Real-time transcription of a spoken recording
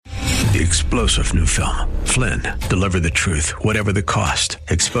The explosive new film, Flynn, deliver the truth, whatever the cost,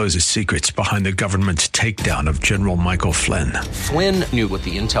 exposes secrets behind the government's takedown of General Michael Flynn. Flynn knew what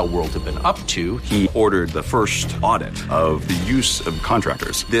the intel world had been up to. He ordered the first audit of the use of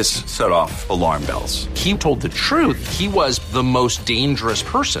contractors. This set off alarm bells. He told the truth. He was the most dangerous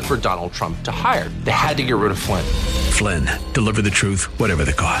person for Donald Trump to hire. They had to get rid of Flynn. Flynn, deliver the truth, whatever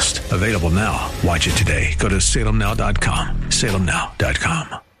the cost. Available now. Watch it today. Go to salemnow.com.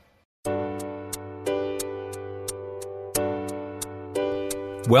 salemnow.com.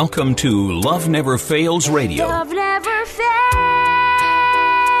 Welcome to Love Never Fails Radio. Love never fails.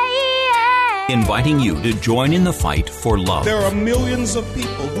 Inviting you to join in the fight for love. There are millions of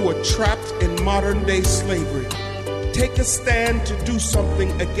people who are trapped in modern-day slavery. Take a stand to do something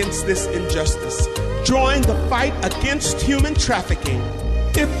against this injustice. Join the fight against human trafficking.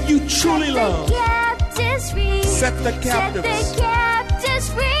 If you truly love, set the captives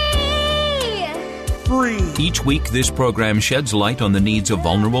free. Each week, this program sheds light on the needs of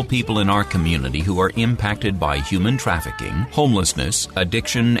vulnerable people in our community who are impacted by human trafficking, homelessness,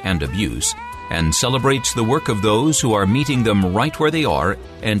 addiction, and abuse, and celebrates the work of those who are meeting them right where they are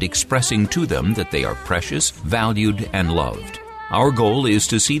and expressing to them that they are precious, valued, and loved. Our goal is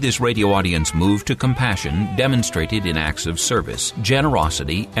to see this radio audience move to compassion demonstrated in acts of service,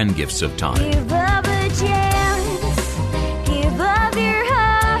 generosity, and gifts of time. Give up a chance. Give up your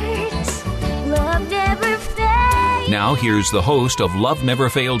heart. Love never fails. Now here's the host of Love Never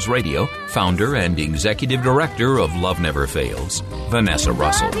Fails Radio, founder and executive director of Love Never Fails, Vanessa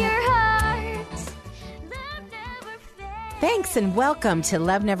Russell. Thanks and welcome to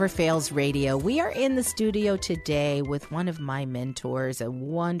Love Never Fails Radio. We are in the studio today with one of my mentors, a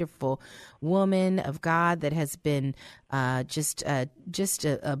wonderful woman of God that has been just a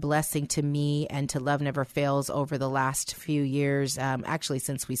blessing to me and to Love Never Fails over the last few years, actually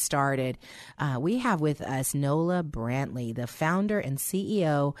since we started. We have with us Nola Brantley, the founder and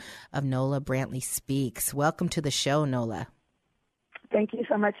CEO of Nola Brantley Speaks. Welcome to the show, Nola. Thank you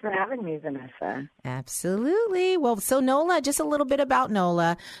so much for having me, Vanessa. Absolutely. Well, so Nola, just a little bit about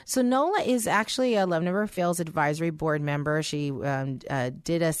Nola. So Nola is actually a Love Never Fails advisory board member. She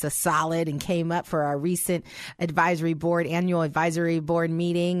did us a solid and came up for our recent annual advisory board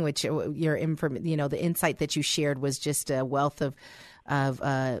meeting, which the insight that you shared was just a wealth of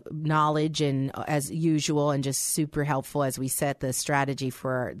knowledge and as usual and just super helpful as we set the strategy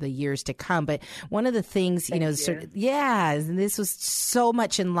for the years to come. But one of the things, this was so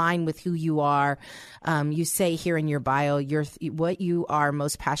much in line with who you are. You say here in your bio, what you are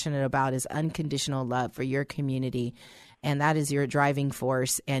most passionate about is unconditional love for your community. And that is your driving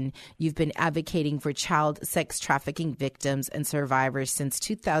force. And you've been advocating for child sex trafficking victims and survivors since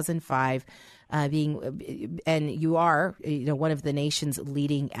 2005. And you are, one of the nation's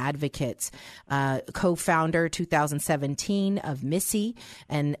leading advocates, co-founder 2017 of Missy,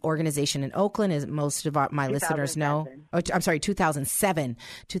 an organization in Oakland, as most of my listeners know. Oh, I'm sorry, 2007.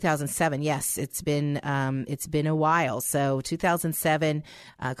 2007. Yes, it's been a while. So 2007,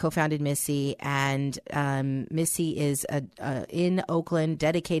 co-founded Missy, and Missy is in Oakland,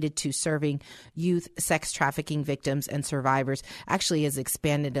 dedicated to serving youth sex trafficking victims and survivors. Actually, has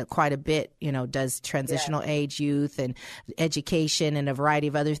expanded quite a bit. Does transitional age youth and education and a variety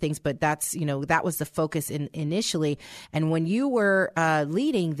of other things. But that's, that was the focus initially. And when you were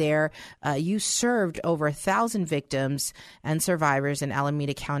leading there, you served over 1,000 victims and survivors in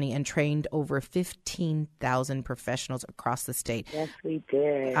Alameda County and trained over 15,000 professionals across the state. Yes, we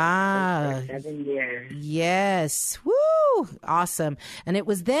did. For 7 years. Yes. Woo! Awesome. And it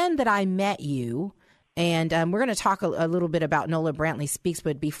was then that I met you. And we're going to talk a little bit about Nola Brantley Speaks.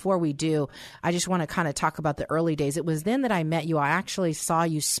 But before we do, I just want to kind of talk about the early days. It was then that I met you. I actually saw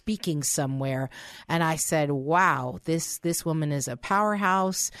you speaking somewhere. And I said, wow, this woman is a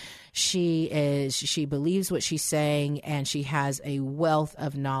powerhouse. She believes what she's saying, and she has a wealth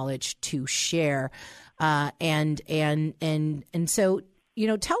of knowledge to share. And so,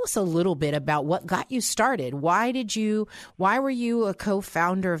 tell us a little bit about what got you started. Why were you a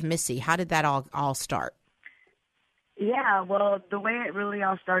co-founder of Missy? How did that all start? Yeah, well, the way it really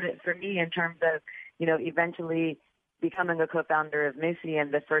all started for me in terms of, eventually becoming a co-founder of Missy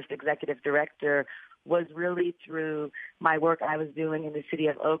and the first executive director was really through my work I was doing in the city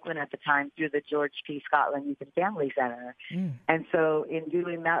of Oakland at the time through the George P. Scotland Youth and Family Center. And so in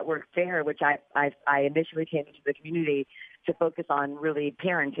doing that work there, which I initially came into the community to focus on really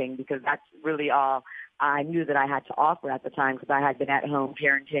parenting, because that's really all I knew that I had to offer at the time, because I had been at home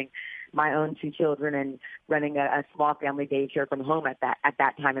parenting my own 2 children and running a small family daycare from home at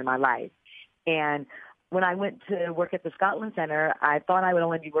that time in my life. And when I went to work at the Scotland Center, I thought I would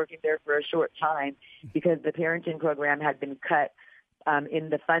only be working there for a short time because the parenting program had been cut in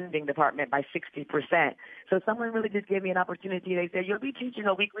the funding department by 60%. So someone really just gave me an opportunity. They said, you'll be teaching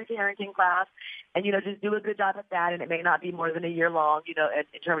a weekly parenting class and, just do a good job at that. And it may not be more than a year long,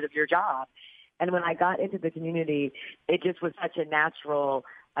 in terms of your job. And when I got into the community, it just was such a natural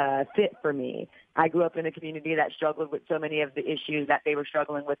fit for me. I grew up in a community that struggled with so many of the issues that they were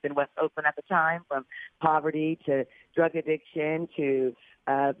struggling with in West Oakland at the time, from poverty to drug addiction to,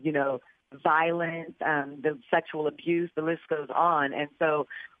 violence, the sexual abuse, the list goes on. And so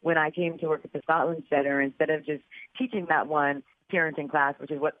when I came to work at the Scotland Center, instead of just teaching that one parenting class, which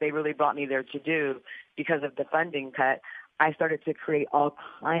is what they really brought me there to do because of the funding cut, I started to create all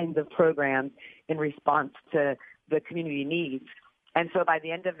kinds of programs in response to the community needs. And so by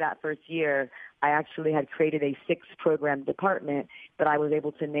the end of that first year, I actually had created a 6-program department that I was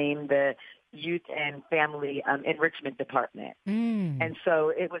able to name the Youth and Family Enrichment Department. And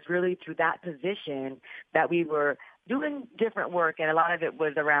so it was really through that position that we were doing different work, and a lot of it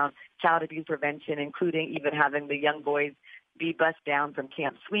was around child abuse prevention, including even having the young boys be bussed down from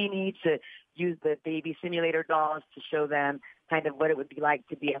Camp Sweeney to use the baby simulator dolls to show them kind of what it would be like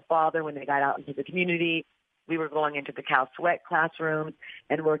to be a father when they got out into the community. We were going into the Cal Sweat classrooms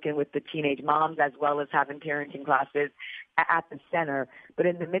and working with the teenage moms, as well as having parenting classes at the center. But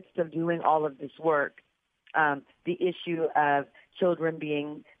in the midst of doing all of this work, the issue of children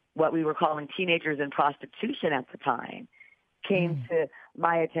being what we were calling teenagers in prostitution at the time came to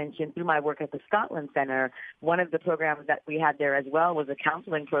my attention through my work at the Scotland Center. One of the programs that we had there as well was a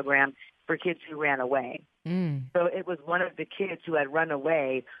counseling program for kids who ran away. So it was one of the kids who had run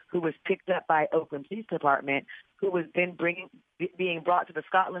away who was picked up by Oakland Police Department, who was then being brought to the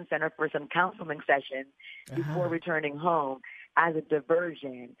Scotland Center for some counseling sessions before returning home as a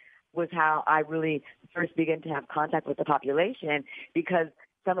diversion, was how I really first began to have contact with the population, because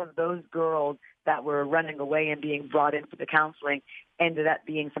some of those girls that were running away and being brought in for the counseling ended up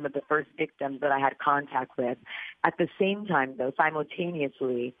being some of the first victims that I had contact with. At the same time, though,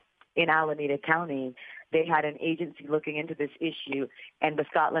 simultaneously, in Alameda County, they had an agency looking into this issue, and the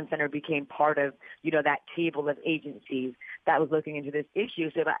Scotland Center became part of, that table of agencies that was looking into this issue.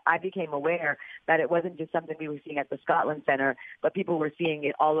 So I became aware that it wasn't just something we were seeing at the Scotland Center, but people were seeing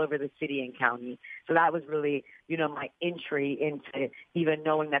it all over the city and county. So that was really, my entry into even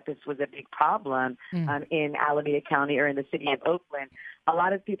knowing that this was a big problem in Alameda County or in the city of Oakland. A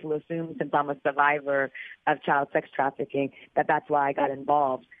lot of people assume, since I'm a survivor of child sex trafficking, that that's why I got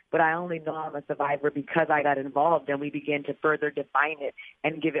involved. But I only know I'm a survivor because I got involved, and we began to further define it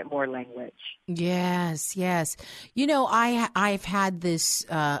and give it more language. Yes, yes. I've had this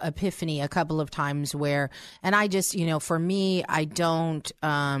epiphany a couple of times where, and I just, for me, I don't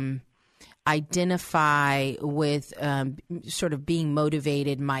identify with sort of being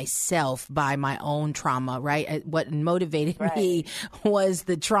motivated myself by my own trauma, right? What motivated me was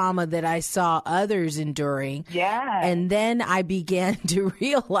the trauma that I saw others enduring. Yeah. And then I began to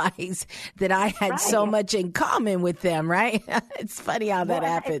realize that I had so much in common with them, right? It's funny how that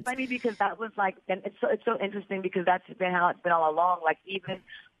happens. It's funny because that was and it's so interesting because that's been how it's been all along. Like, even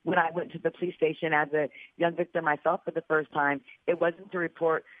when I went to the police station as a young victim myself for the first time, it wasn't to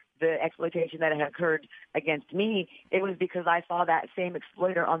report the exploitation that had occurred against me. It was because I saw that same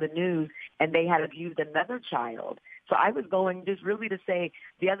exploiter on the news and they had abused another child. So I was going just really to say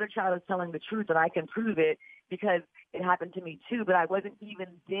the other child is telling the truth and I can prove it because it happened to me too, but I wasn't even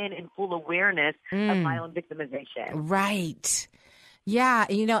then in full awareness of my own victimization. Right. Yeah,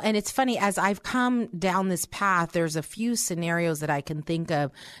 and it's funny, as I've come down this path, there's a few scenarios that I can think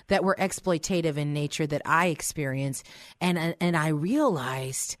of that were exploitative in nature that I experienced, and I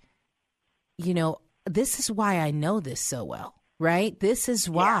realized, this is why I know this so well. Right. This is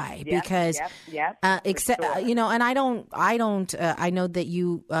why, because except, sure. And I know that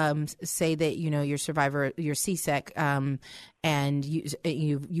you say that, you're survivor, you're CSEC, and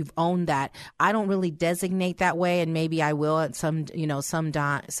you've owned that. I don't really designate that way, and maybe I will at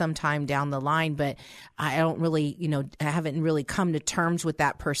sometime down the line, but I don't really, I haven't really come to terms with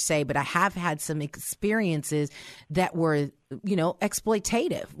that per se, but I have had some experiences that were,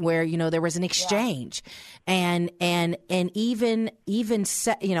 exploitative, where, there was an exchange and even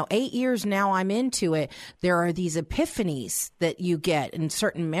 8 years now I'm into it, there are these epiphanies that you get and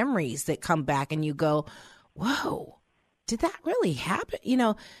certain memories that come back and you go, whoa, did that really happen?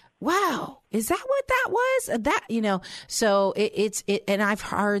 Wow, is that what that was? So it's and I've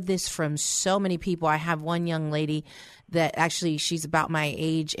heard this from so many people. I have one young lady that actually, she's about my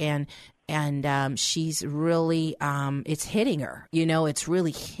age, and she's really, it's hitting her, it's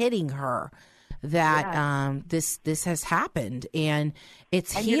really hitting her that this has happened, and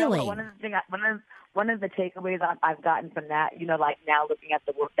it's and healing. You know, one of the takeaways I've gotten from that, you know, like now looking at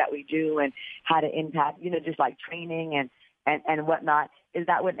the work that we do and how to impact, you know, just like training and whatnot, is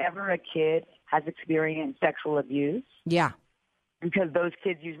that whenever a kid has experienced sexual abuse, because those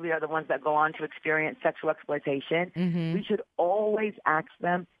kids usually are the ones that go on to experience sexual exploitation, we should always ask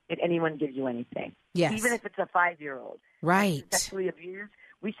them, did anyone give you anything? Yes. Even if it's a 5-year-old. Right. Sexually abused,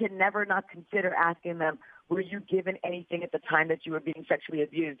 we should never not consider asking them, were you given anything at the time that you were being sexually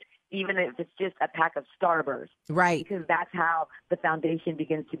abused, even if it's just a pack of Starburst? Right. Because that's how the foundation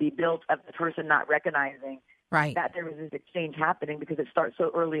begins to be built of the person not recognizing that there was this exchange happening, because it starts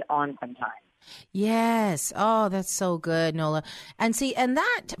so early on sometimes. Yes. Oh, that's so good, Nola. And see, and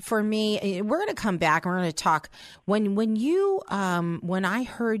that for me, we're going to come back and we're going to talk. When I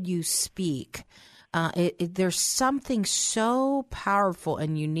heard you speak, there's something so powerful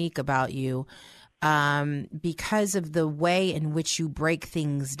and unique about you. Because of the way in which you break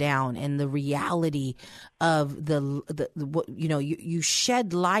things down and the reality of you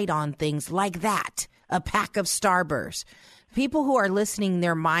shed light on things like that, a pack of Starburst. People who are listening,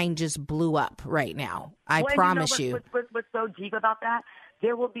 their mind just blew up right now. I promise you. What's so deep about that?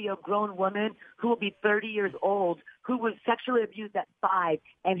 There will be a grown woman who will be 30 years old who was sexually abused at 5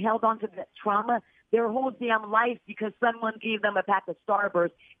 and held on to that trauma their whole damn life because someone gave them a pack of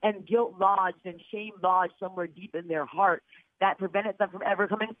Starburst, and guilt lodged and shame lodged somewhere deep in their heart that prevented them from ever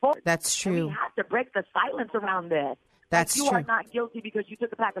coming forward. That's true. And we have to break the silence around this. That's true. You are not guilty because you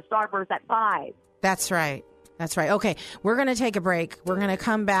took a pack of Starburst at 5. That's right. That's right. Okay, we're going to take a break. We're going to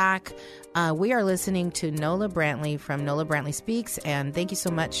come back. We are listening to Nola Brantley from Nola Brantley Speaks, and thank you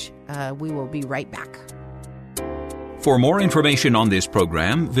so much. We will be right back. For more information on this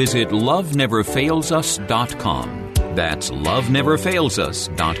program, visit loveneverfailsus.com. That's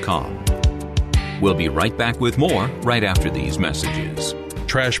loveneverfailsus.com. We'll be right back with more right after these messages.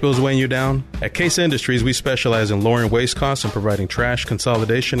 Trash bills weighing you down? At Case Industries, we specialize in lowering waste costs and providing trash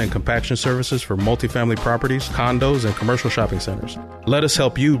consolidation and compaction services for multifamily properties, condos, and commercial shopping centers. Let us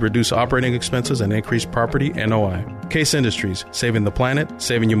help you reduce operating expenses and increase property NOI. Case Industries, saving the planet,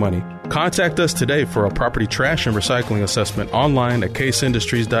 saving you money. Contact us today for a property trash and recycling assessment online at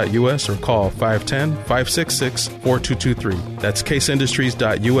caseindustries.us or call 510-566-4223. That's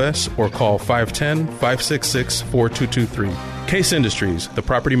caseindustries.us or call 510-566-4223. Case Industries, the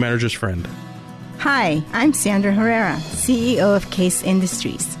property manager's friend. Hi, I'm Sandra Herrera, CEO of Case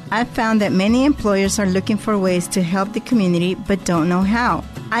Industries. I've found that many employers are looking for ways to help the community but don't know how.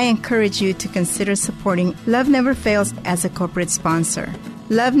 I encourage you to consider supporting Love Never Fails as a corporate sponsor.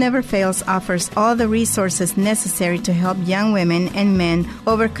 Love Never Fails offers all the resources necessary to help young women and men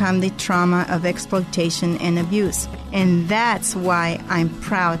overcome the trauma of exploitation and abuse. And that's why I'm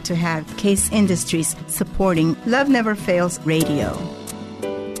proud to have Case Industries supporting Love Never Fails Radio.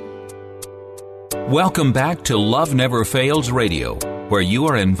 Welcome back to Love Never Fails Radio, where you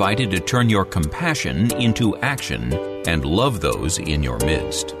are invited to turn your compassion into action and love those in your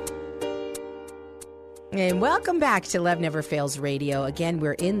midst. And welcome back to Love Never Fails Radio. Again,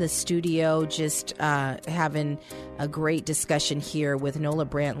 we're in the studio just having a great discussion here with Nola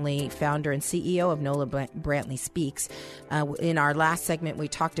Brantley, founder and CEO of Nola Brantley Speaks. In our last segment, we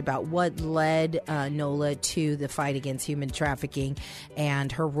talked about what led Nola to the fight against human trafficking and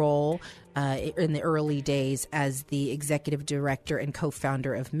her role in the early days as the executive director and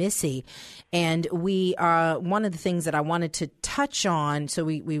co-founder of Missy. And we one of the things that I wanted to touch on, so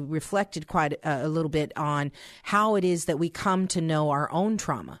we reflected quite a little bit on how it is that we come to know our own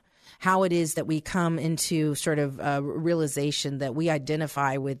trauma, how it is that we come into sort of realization that we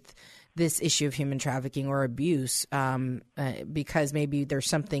identify with this issue of human trafficking or abuse because maybe there's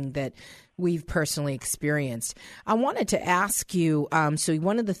something that we've personally experienced. I wanted to ask you, so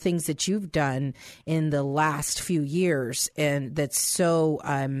one of the things that you've done in the last few years and that's so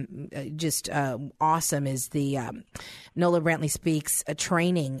just awesome is the Nola Brantley Speaks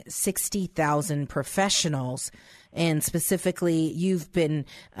training 60,000 professionals. And specifically, you've been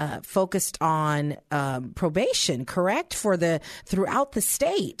focused on probation, correct? Throughout the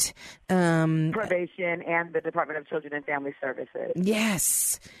state. Probation and the Department of Children and Family Services.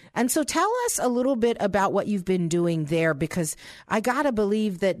 Yes. And so tell us a little bit about what you've been doing there, because I got to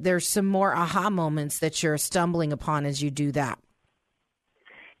believe that there's some more aha moments that you're stumbling upon as you do that.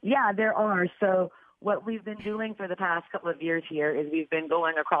 Yeah, there are. So what we've been doing for the past couple of years here is we've been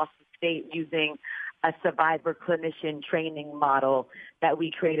going across the state using a survivor clinician training model that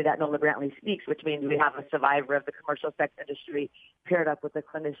we created at Nola Brantley Speaks, which means we have a survivor of the commercial sex industry paired up with a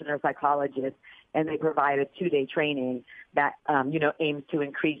clinician or psychologist, and they provide a 2-day training that, aims to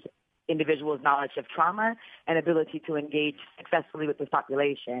increase individuals' knowledge of trauma and ability to engage successfully with this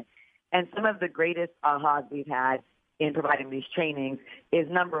population. And some of the greatest ahas we've had in providing these trainings is,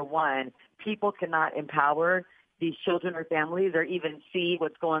 number one, people cannot empower these children or families or even see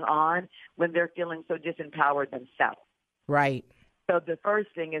what's going on when they're feeling so disempowered themselves. Right. So the first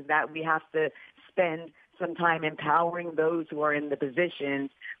thing is that we have to spend some time empowering those who are in the positions,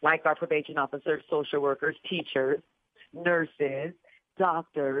 like our probation officers, social workers, teachers, nurses,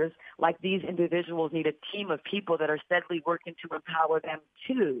 doctors. Like, these individuals need a team of people that are steadily working to empower them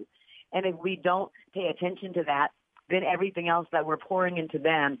too. And if we don't pay attention to that, then everything else that we're pouring into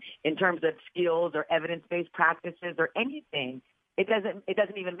them in terms of skills or evidence-based practices or anything, it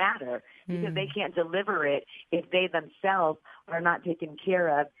doesn't even matter, because they can't deliver it if they themselves are not taken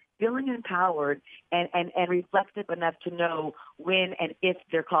care of, feeling empowered and reflective enough to know when and if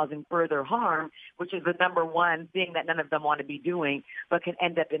they're causing further harm, which is the number one thing that none of them want to be doing, but can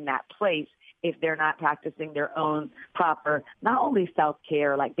end up in that place if they're not practicing their own proper, not only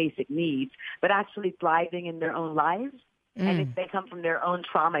self-care, like basic needs, but actually thriving in their own lives. And if they come from their own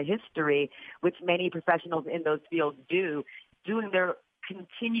trauma history, which many professionals in those fields do, doing their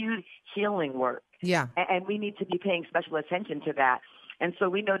continued healing work. Yeah. And we need to be paying special attention to that. And so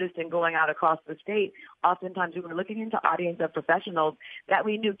we noticed in going out across the state, oftentimes we were looking into audience of professionals that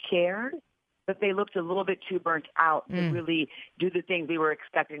we knew cared, but they looked a little bit too burnt out to really do the things we were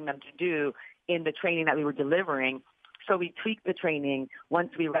expecting them to do in the training that we were delivering. So we tweaked the training once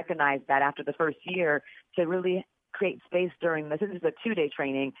we recognized that after the first year to really create space during this. This is a 2-day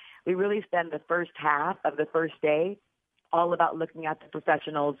training. We really spend the first half of the first day all about looking at the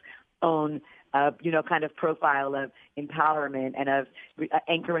professional's own, kind of profile of empowerment and of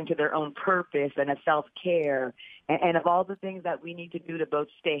anchoring to their own purpose and of self-care and of all the things that we need to do to both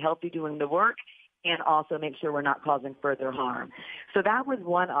stay healthy doing the work and also make sure we're not causing further harm. So that was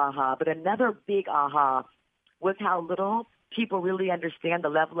one aha. But another big aha was how little people really understand the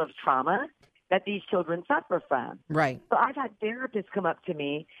level of trauma that these children suffer from. Right. So I've had therapists come up to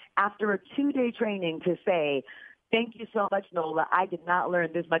me after a 2-day training to say, thank you so much, Nola. I did not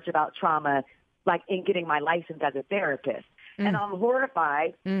learn this much about trauma, like in getting my license as a therapist. And I'm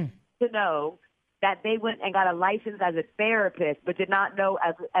horrified to know that they went and got a license as a therapist, but did not know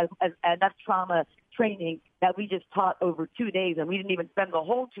as enough trauma training that we just taught over 2 days, and we didn't even spend the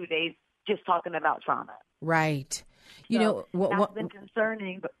whole 2 days just talking about trauma. Right. That's been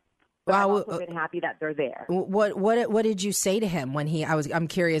concerning, but I've also been happy that they're there. What did you say to him when I'm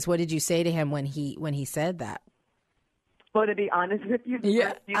curious. What did you say to him when he said that? Well, to be honest with you,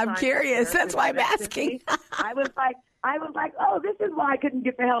 I'm curious. That's why I'm asking. I was like, oh, this is why I couldn't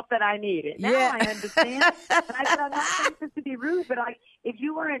get the help that I needed. Now I understand. And I said, I'm not saying this to be rude, but if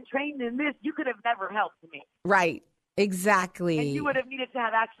you weren't trained in this, you could have never helped me. Right. Exactly. And you would have needed to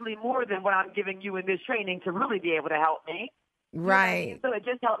have actually more than what I'm giving you in this training to really be able to help me. Right. You know what I mean? So it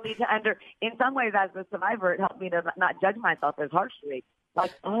just helped me to in some ways, as a survivor, it helped me to not judge myself as harshly.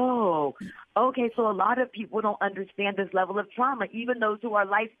 Like, oh, okay, so a lot of people don't understand this level of trauma, even those who are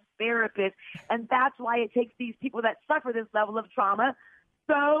licensed therapists, and that's why it takes these people that suffer this level of trauma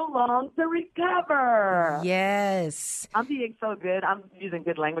so long to recover. Yes. I'm being so good. I'm using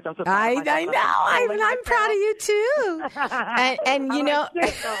good language. I'm so proud I of myself. know. I'm proud of you too. and you know,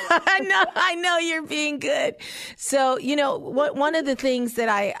 I know you're being good. So, one of the things that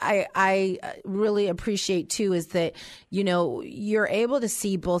I really appreciate too is that, you're able to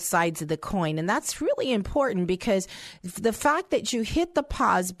see both sides of the coin. And that's really important, because the fact that you hit the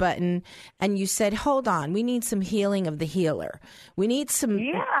pause button and you said, hold on, we need some healing of the healer. We need some,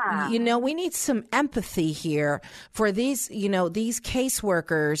 we need some empathy here for these, these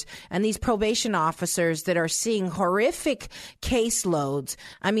caseworkers and these probation officers that are seeing horrific caseloads.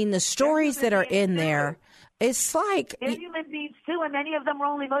 I mean, the stories that are in there, it's like... They're human beings too, and many of them were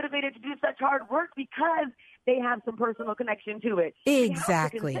only motivated to do such hard work because they have some personal connection to it.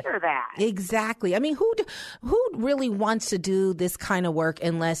 Exactly. Consider that. Exactly. I mean, who really wants to do this kind of work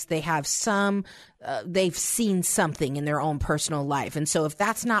unless they have they've seen something in their own personal life? And so if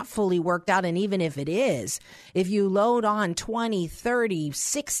that's not fully worked out, and even if it is, if you load on 20, 30,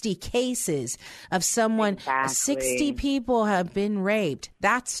 60 cases of someone, 60 people have been raped,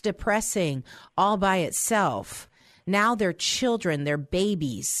 that's depressing all by itself. Now they're children, they're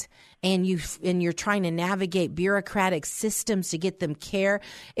babies. And you're trying to navigate bureaucratic systems to get them care.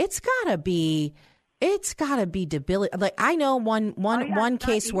 It's gotta be debilitating. Like, I know one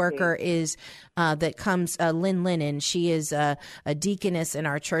caseworker is that comes, Lynn Lennon. She is a deaconess in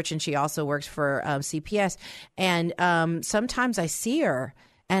our church, and she also works for CPS. And sometimes I see her,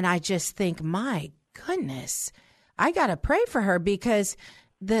 and I just think, my goodness, I gotta pray for her, because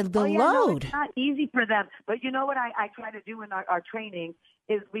load. No, it's not easy for them. But you know what I try to do in our training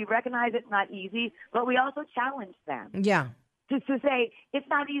is we recognize it's not easy, but we also challenge them. Yeah. To say, it's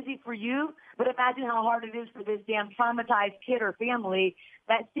not easy for you, but imagine how hard it is for this damn traumatized kid or family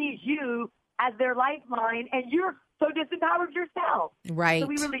that sees you as their lifeline and you're so disempowered yourself. Right. So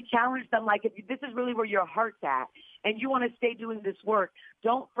we really challenge them, like, if this is really where your heart's at and you want to stay doing this work,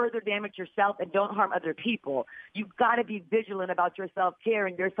 don't further damage yourself and don't harm other people. You've got to be vigilant about your self-care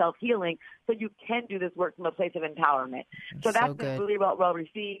and your self-healing so you can do this work from a place of empowerment. So that's been really well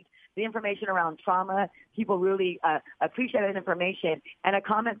received. The information around trauma, people really appreciate that information. And a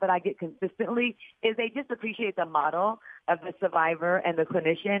comment that I get consistently is they just appreciate the model of the survivor and the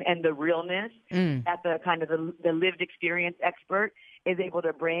clinician and the realness that the kind of the lived experience expert is able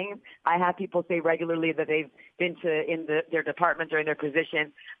to bring. I have people say regularly that they've been to their departments or in their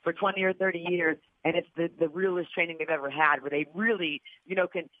positions for 20 or 30 years, and it's the realest training they've ever had, where they really,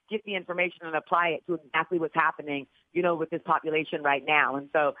 can get the information and apply it to exactly what's happening, with this population right now. And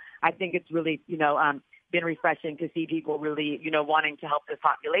so I think it's really, been refreshing to see people really, wanting to help this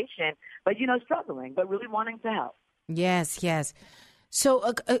population, but, struggling, but really wanting to help. Yes, yes.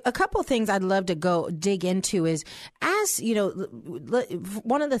 So a couple of things I'd love to go dig into is, as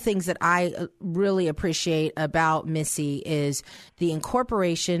one of the things that I really appreciate about Missy is the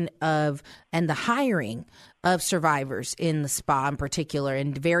incorporation of and the hiring of survivors in the spa in particular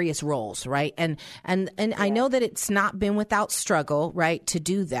in various roles, right? And I know that it's not been without struggle, right, to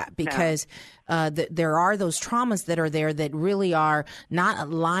do that because there are those traumas that are there that really are not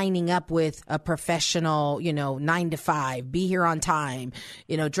lining up with a professional, 9 to 5, be here on time,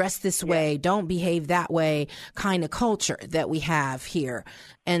 dress this way, don't behave that way kind of culture that we have here.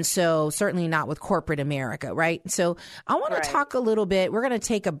 And so certainly not with corporate America, right? So I want to talk a little bit, we're going to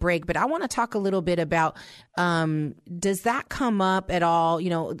take a break, but I want to talk a little bit about, does that come up at all?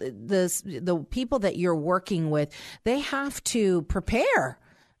 The people that you're working with, they have to prepare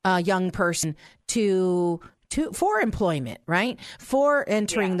a young person for employment, right? For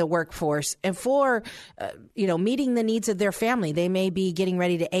entering the workforce and for, meeting the needs of their family. They may be getting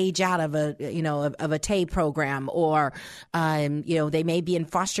ready to age out of a TAY program, or, they may be in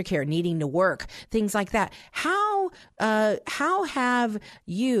foster care needing to work, things like that. How have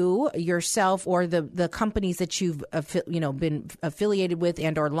you yourself or the companies that you've, been affiliated with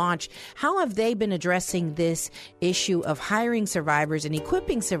and or launched, how have they been addressing this issue of hiring survivors and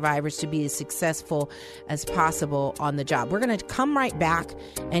equipping survivors to be as successful as possible on the job? We're going to come right back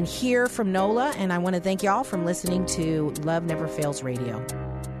and hear from Nola, and I want to thank you all for listening to Love Never Fails Radio.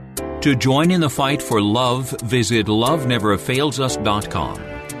 To join in the fight for love, visit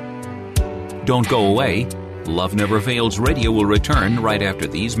loveneverfailsus.com. Don't go away. Love Never Fails Radio will return right after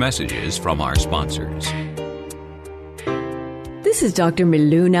these messages from our sponsors. This is Dr.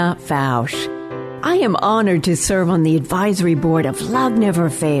 Miluna Fausch. I am honored to serve on the advisory board of Love Never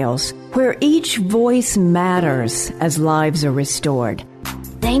Fails, where each voice matters as lives are restored.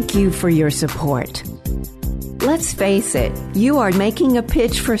 Thank you for your support. Let's face it, you are making a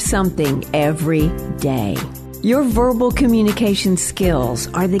pitch for something every day. Your verbal communication skills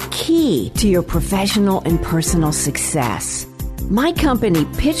are the key to your professional and personal success. My company,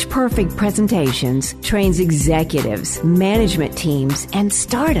 Pitch Perfect Presentations, trains executives, management teams, and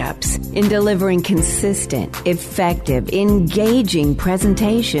startups in delivering consistent, effective, engaging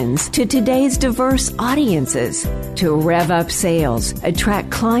presentations to today's diverse audiences to rev up sales,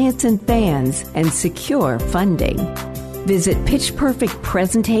 attract clients and fans, and secure funding. Visit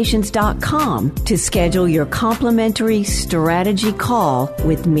pitchperfectpresentations.com to schedule your complimentary strategy call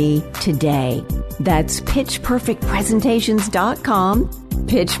with me today. That's pitchperfectpresentations.com,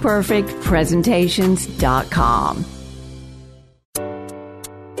 pitchperfectpresentations.com.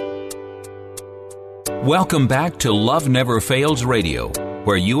 Welcome back to Love Never Fails Radio,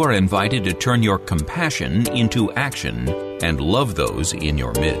 where you are invited to turn your compassion into action and love those in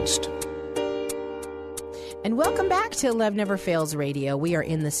your midst. And welcome back to Love Never Fails Radio. We are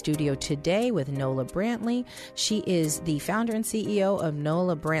in the studio today with Nola Brantley. She is the founder and CEO of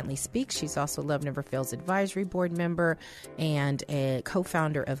Nola Brantley Speaks. She's also Love Never Fails advisory board member and a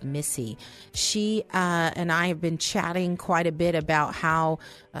co-founder of Missy. She and I have been chatting quite a bit about how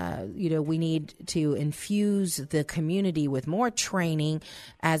we need to infuse the community with more training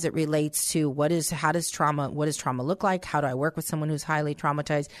as it relates to what does trauma look like? How do I work with someone who's highly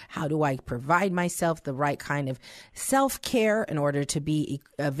traumatized? How do I provide myself the right kind of self-care in order to be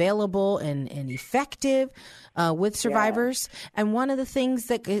available and effective with survivors? Yeah. And one of the things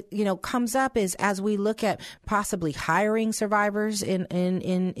that comes up is as we look at possibly hiring survivors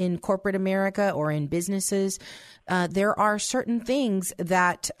in corporate America or in businesses, there are certain things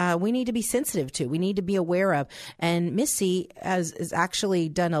that we need to be sensitive to. We need to be aware of. And Missy has actually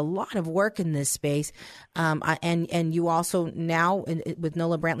done a lot of work in this space. And you also now, with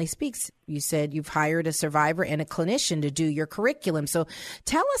NOLA Brantley Speaks, you said you've hired a survivor and a clinician to do your curriculum. So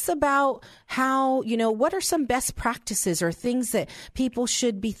tell us about how, what are some best practices or things that people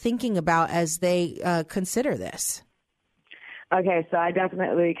should be thinking about as they consider this? Okay, so I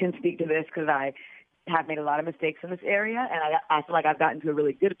definitely can speak to this because I have made a lot of mistakes in this area, and I feel like I've gotten to a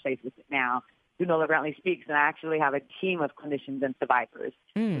really good place with it now through NOLA Brantley Speaks, and I actually have a team of clinicians and survivors.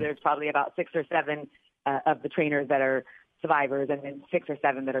 So there's probably about 6 or 7 of the trainers that are survivors and then 6 or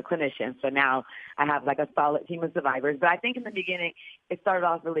 7 that are clinicians. So now I have like a solid team of survivors. But I think in the beginning it started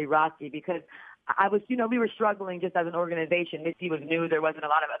off really rocky because I was, we were struggling just as an organization. Missy was new. There wasn't a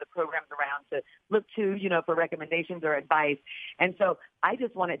lot of other programs around to look to, for recommendations or advice. And so I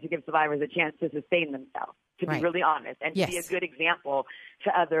just wanted to give survivors a chance to sustain themselves, to be really honest, and to be a good example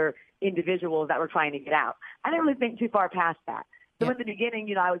to other individuals that were trying to get out. I didn't really think too far past that. So in the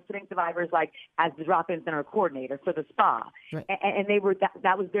beginning, I was putting survivors like as the drop-in center coordinator for the spa, and they were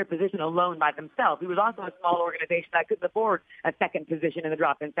that was their position alone by themselves. It was also a small organization that couldn't afford a second position in the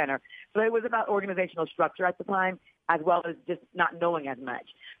drop-in center. So it was about organizational structure at the time, as well as just not knowing as much.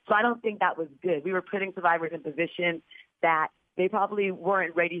 So I don't think that was good. We were putting survivors in positions that they probably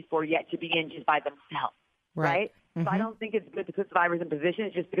weren't ready for yet to be in just by themselves, right? Mm-hmm. So I don't think it's good to put survivors in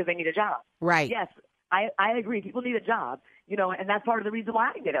positions just because they need a job. Right. Yes, I agree. People need a job. And that's part of the reason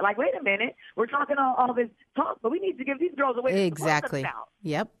why I did it. Like, wait a minute, we're talking all this talk, but we need to give these girls a way to support themselves.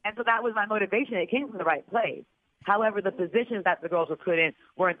 Yep. And so that was my motivation. It came from the right place. However, the positions that the girls were put in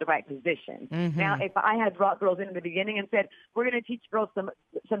weren't the right positions. Mm-hmm. Now, if I had brought girls in the beginning and said, we're going to teach girls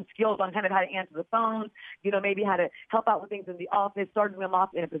some skills on kind of how to answer the phone, maybe how to help out with things in the office, starting them off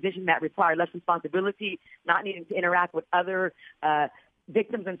in a position that required less responsibility, not needing to interact with other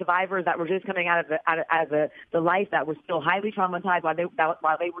victims and survivors that were just coming out of the life that were still highly traumatized while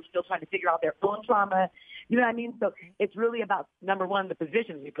they were still trying to figure out their own trauma. You know what I mean? So it's really about, number one, the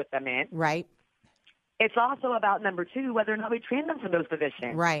positions we put them in. Right. It's also about, number 2, whether or not we train them for those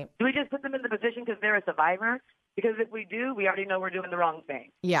positions. Right. Do we just put them in the position because they're a survivor? Because if we do, we already know we're doing the wrong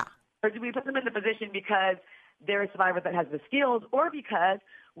thing. Yeah. Or do we put them in the position because they're a survivor that has the skills, or because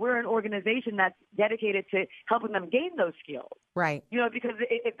we're an organization that's dedicated to helping them gain those skills? Right. Because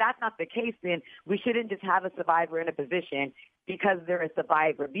if that's not the case, then we shouldn't just have a survivor in a position because they're a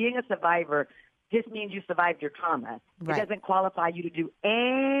survivor. Being a survivor just means you survived your trauma. Right. It doesn't qualify you to do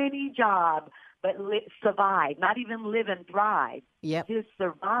any job but survive, not even live and thrive. Yep. Just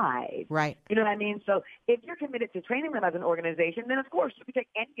survive. Right. You know what I mean? So if you're committed to training them as an organization, then of course you can take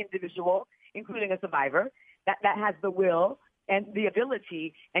any individual, including a survivor, that has the will and the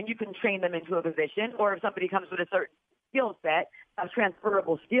ability, and you can train them into a position. Or if somebody comes with a certain skill set of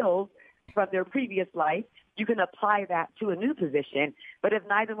transferable skills from their previous life, you can apply that to a new position. But if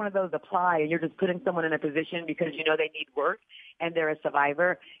neither one of those apply and you're just putting someone in a position because they need work and they're a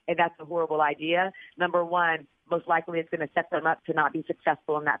survivor, and that's a horrible idea, number one, most likely it's going to set them up to not be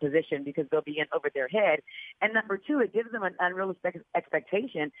successful in that position because they'll be in over their head. And number 2, it gives them an unrealistic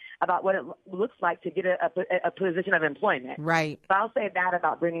expectation about what it looks like to get a position of employment. Right. So I'll say that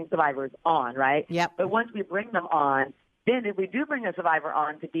about bringing survivors on, right? Yep. But once we bring them on, then if we do bring a survivor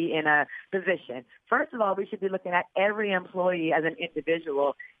on to be in a position, first of all, we should be looking at every employee as an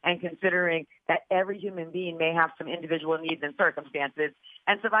individual and considering that every human being may have some individual needs and circumstances,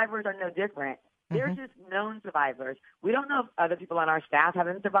 and survivors are no different. Mm-hmm. They're just known survivors. We don't know if other people on our staff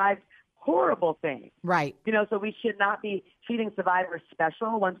haven't survived horrible things. Right. So we should not be treating survivors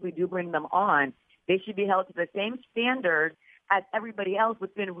special once we do bring them on. They should be held to the same standards as everybody else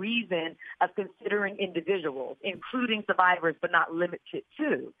within reason of considering individuals, including survivors, but not limited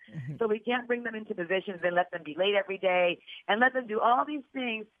to. Mm-hmm. So we can't bring them into positions and let them be late every day and let them do all these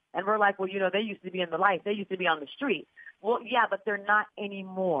things. And we're like, well, they used to be in the life. They used to be on the street. Well, yeah, but they're not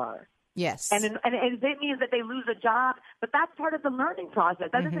anymore. Yes. And it means that they lose a job, but that's part of the learning process.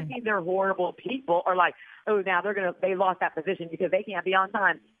 That doesn't mean they're horrible people or like, oh, now they lost that position because they can't be on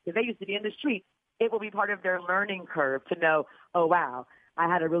time because they used to be in the street. It will be part of their learning curve to know, oh, wow, I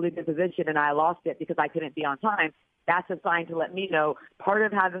had a really good position and I lost it because I couldn't be on time. that's a sign to let me know part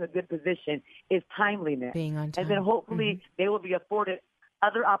of having a good position is timeliness. Being on time. And then hopefully they will be afforded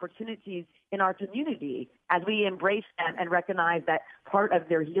other opportunities in our community as we embrace them and recognize that part of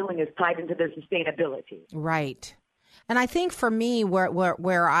their healing is tied into their sustainability. Right. And I think for me,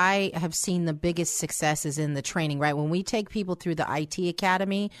 where I have seen the biggest success is in the training, right? When we take people through the IT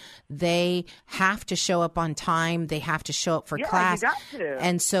Academy, they have to show up on time. They have to show up for class. You got to.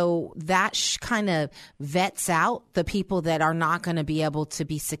 And so that kind of vets out the people that are not going to be able to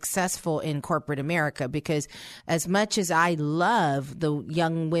be successful in corporate America, because as much as I love the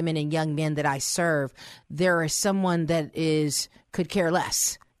young women and young men that I serve, there is someone that could care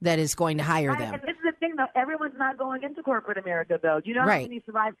less that is going to hire them. And this is the thing, though. Everyone's not going into corporate America, though. Do you know how many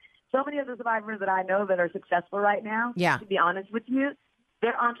so many of the survivors that I know that are successful right now, to be honest with you,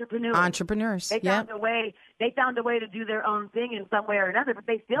 they're entrepreneurs. They found a way. They found a way to do their own thing in some way or another, but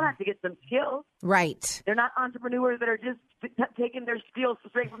they still have to get some skills. Right. They're not entrepreneurs that are just taking their skills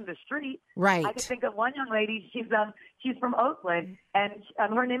straight from the street. Right. I can think of one young lady. She's from Oakland, and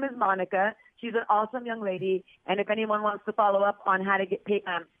her name is Monica. She's an awesome young lady, and if anyone wants to follow up on how to get paid,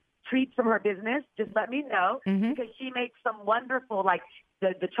 treats from her business, just let me know, because she makes some wonderful, like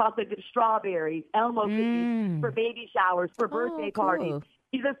the chocolate dip strawberries, Elmo cookies for baby showers, for birthday parties.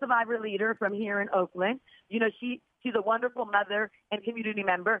 She's a survivor leader from here in Oakland. You know, she's a wonderful mother and community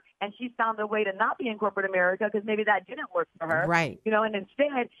member, and she's found a way to not be in corporate America because maybe that didn't work for her. Right. You know, and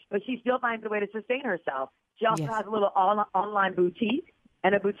instead, but she still finds a way to sustain herself. She also has a little online boutique.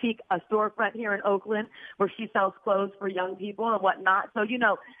 And a storefront here in Oakland where she sells clothes for young people and whatnot. So, you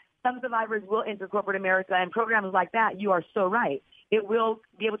know, some survivors will enter corporate America, and programs like that, you are so right. It will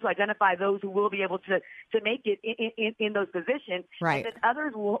be able to identify those who will be able to make it in those positions. Right. And then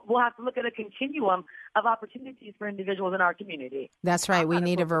others will have to look at a continuum of opportunities for individuals in our community. That's right. We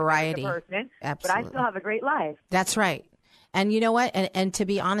need a variety. Person, absolutely. But I still have a great life. That's right. And you know what? And to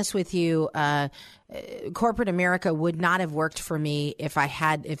be honest with you, corporate America would not have worked for me if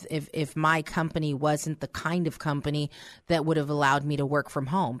my company wasn't the kind of company that would have allowed me to work from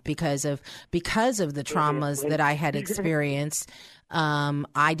home because of the traumas that I had experienced.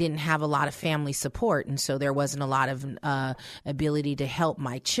 I didn't have a lot of family support, and so there wasn't a lot of ability to help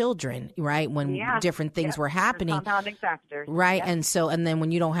my children, right, when different things were happening. Compounding factors. Right, and then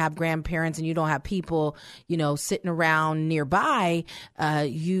when you don't have grandparents and you don't have people, you know, sitting around nearby,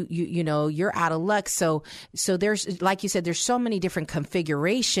 you know, you're out of luck. So there's, like you said, there's so many different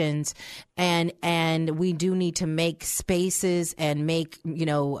configurations, and we do need to make spaces and make, you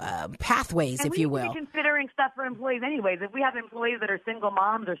know, pathways, and if you will. We need to be considering stuff for employees anyways. If we have employees that are single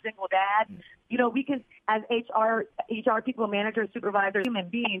moms or single dads, you know, we can, as HR people, managers, supervisors, human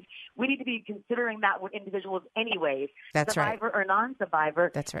beings, we need to be considering that with individuals anyways. That's survivor right. or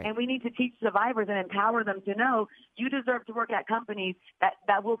non-survivor. That's right. And we need to teach survivors and empower them to know you deserve to work at companies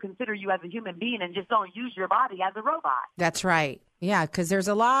that will consider you as a human being and just don't use your body as a robot. That's right. Yeah, because there's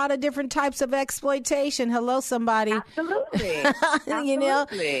a lot of different types of exploitation. Hello, somebody. Absolutely. You know?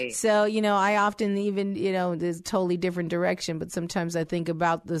 So, you know, I often even, you know, there's a totally different direction, but sometimes I think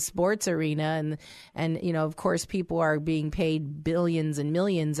about the sports arena and you know, of course, people are being paid billions and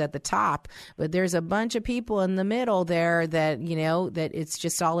millions at the top, but there's a bunch of people in the middle there that, you know, that it's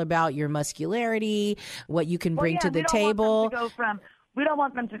just all about your muscularity, what you can bring to the table. We don't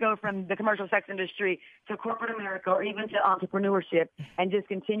want them to go from the commercial sex industry to corporate America or even to entrepreneurship and just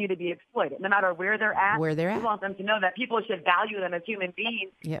continue to be exploited. No matter where they're at, we want them to know that people should value them as human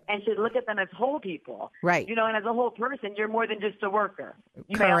beings and should look at them as whole people. Right. You know, and as a whole person, you're more than just a worker.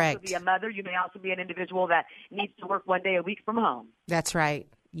 You Correct. may also be a mother. You may also be an individual that needs to work one day a week from home. That's right.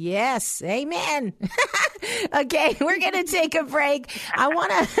 Yes. Amen. Okay, we're going to take a break. I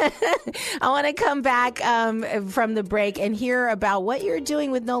want to come back from the break and hear about what you're doing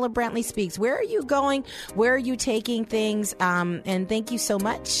with Nola Brantley Speaks. Where are you going? Where are you taking things? And thank you so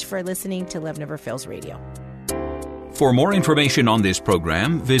much for listening to Love Never Fails Radio. For more information on this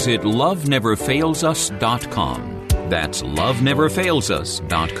program, visit loveneverfailsus.com. That's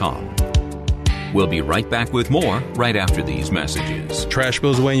loveneverfailsus.com. We'll be right back with more right after these messages. Trash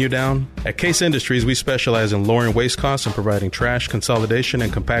bills weighing you down? At Case Industries, we specialize in lowering waste costs and providing trash consolidation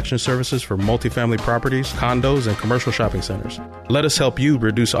and compaction services for multifamily properties, condos, and commercial shopping centers. Let us help you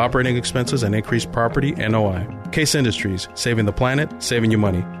reduce operating expenses and increase property NOI. Case Industries, saving the planet, saving you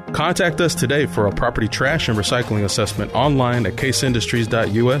money. Contact us today for a property trash and recycling assessment online at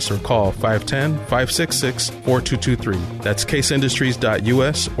caseindustries.us or call 510-566-4223. That's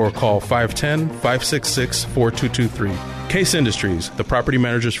caseindustries.us or call 510-566-4223. Case Industries, the property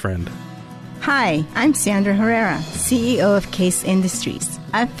manager's friend. Hi, I'm Sandra Herrera, CEO of Case Industries.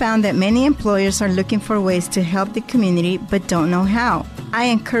 I've found that many employers are looking for ways to help the community but don't know how. I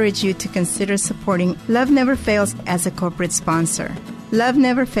encourage you to consider supporting Love Never Fails as a corporate sponsor. Love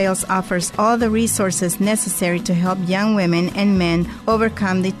Never Fails offers all the resources necessary to help young women and men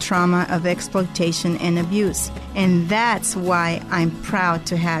overcome the trauma of exploitation and abuse. And that's why I'm proud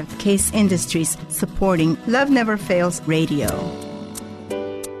to have Case Industries supporting Love Never Fails Radio.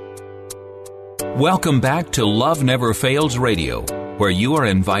 Welcome back to Love Never Fails Radio, where you are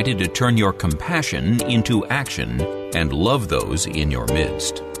invited to turn your compassion into action and love those in your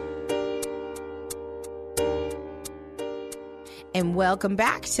midst. And welcome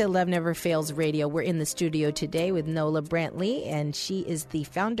back to Love Never Fails Radio. We're in the studio today with Nola Brantley, and she is the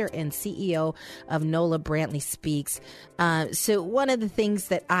founder and CEO of Nola Brantley Speaks. So one of the things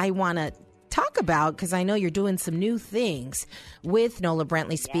that I want to talk about, because I know you're doing some new things with Nola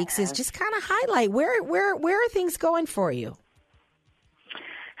Brantley Speaks, is just kind of highlight where are things going for you?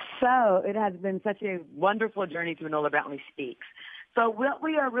 So it has been such a wonderful journey through Nola Brantley Speaks. So what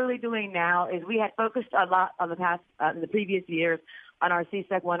we are really doing now is we had focused a lot on in the previous years on our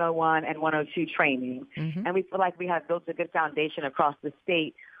CSEC 101 and 102 training. Mm-hmm. And we feel like we have built a good foundation across the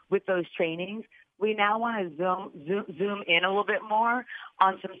state with those trainings. We now want to zoom in a little bit more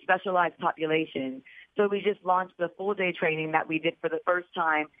on some specialized populations. So we just launched the full-day training that we did for the first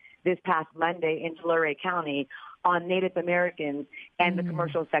time this past Monday in Tulare County on Native Americans and the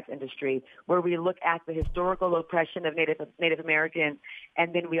commercial sex industry, where we look at the historical oppression of Native Americans,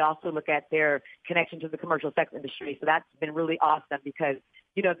 and then we also look at their connection to the commercial sex industry. So that's been really awesome because,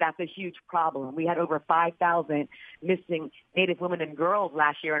 you know, that's a huge problem. We had over 5,000 missing Native women and girls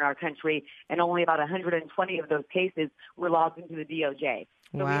last year in our country, and only about 120 of those cases were logged into the DOJ.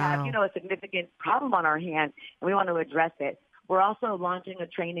 So we have, you know, a significant problem on our hands, and we want to address it. We're also launching a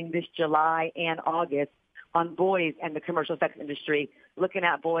training this July and August on boys and the commercial sex industry, looking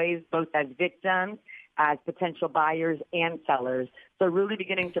at boys both as victims, as potential buyers and sellers. So really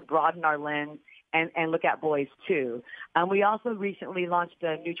beginning to broaden our lens and look at boys too. We also recently launched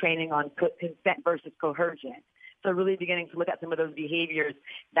a new training on consent versus coercion. So really beginning to look at some of those behaviors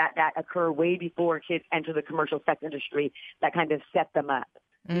that occur way before kids enter the commercial sex industry that kind of set them up.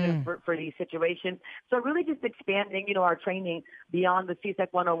 You know, for these situations. So really just expanding, you know, our training beyond the CSEC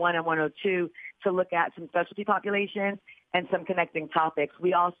 101 and 102 to look at some specialty populations and some connecting topics.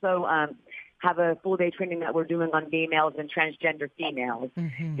 We also have a full-day training that we're doing on gay males and transgender females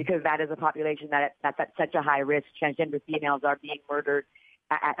because that is a population that's at such a high risk. Transgender females are being murdered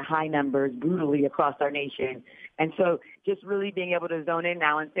at high numbers brutally across our nation. And so just really being able to zone in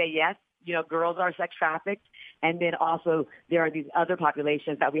now and say, yes, you know, girls are sex trafficked. And then also there are these other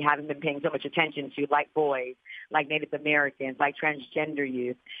populations that we haven't been paying so much attention to, like boys, like Native Americans, like transgender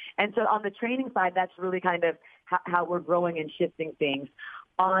youth. And so on the training side, that's really kind of how we're growing and shifting things.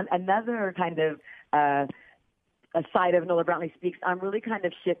 On another kind of a side of Nola Brantley Speaks, I'm really kind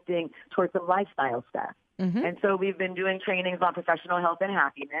of shifting towards some lifestyle stuff. And so we've been doing trainings on professional health and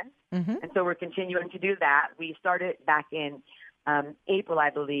happiness. And so we're continuing to do that. We started back in April, I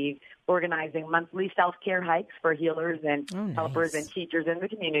believe, organizing monthly self-care hikes for healers and helpers and teachers in the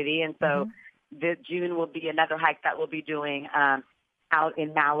community. And so this June will be another hike that we'll be doing out in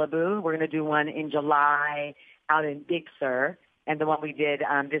Malibu. We're going to do one in July out in Big Sur. And the one we did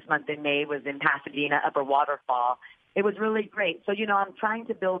this month in May was in Pasadena, Upper Waterfall. It was really great. So, you know, I'm trying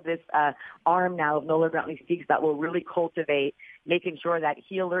to build this arm now of Nola Brantley Speaks that will really cultivate making sure that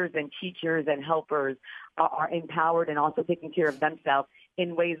healers and teachers and helpers are empowered and also taking care of themselves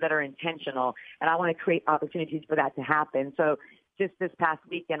in ways that are intentional. And I want to create opportunities for that to happen. So just this past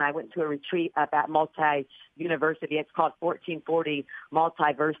weekend, I went to a retreat up at Multi University. It's called 1440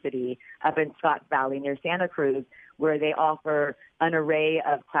 Multiversity up in Scotts Valley near Santa Cruz, where they offer an array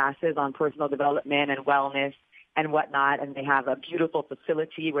of classes on personal development and wellness and whatnot. And they have a beautiful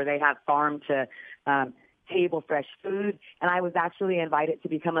facility where they have farm to table fresh food. And I was actually invited to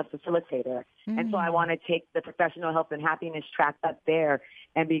become a facilitator. And so I want to take the professional health and happiness track up there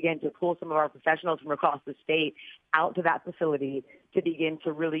and begin to pull some of our professionals from across the state out to that facility to begin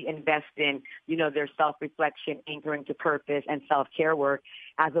to really invest in, you know, their self-reflection, anchoring to purpose, and self-care work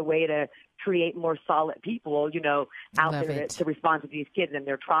as a way to create more solid people, you know, out there to respond to these kids and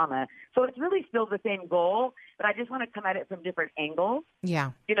their trauma. So it's really still the same goal, but I just want to come at it from different angles.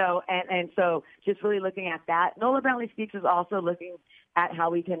 Yeah. You know, and so just really looking at that. Nola Brantley Speaks is also looking at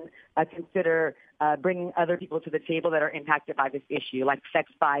how we can consider bringing other people to the table that are impacted by this issue, like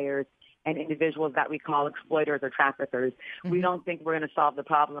sex buyers and individuals that we call exploiters or traffickers. We don't think we're going to solve the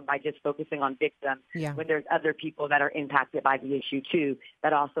problem by just focusing on victims when there's other people that are impacted by the issue too,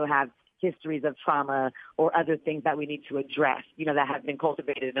 that also have histories of trauma or other things that we need to address, that have been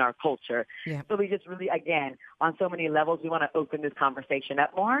cultivated in our culture. Yeah. So we just really, again, on so many levels, we want to open this conversation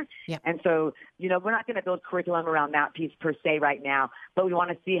up more. Yeah. And so, we're not going to build curriculum around that piece per se right now, but we want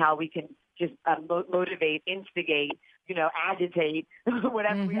to see how we can just motivate, instigate, agitate,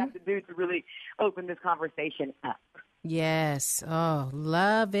 whatever we have to do to really open this conversation up. Yes. Oh,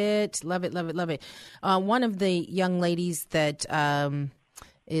 love it. Love it, love it, love it. One of the young ladies that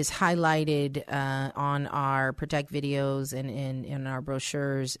is highlighted on our Protect videos and in our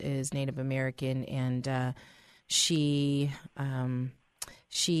brochures is Native American, and she's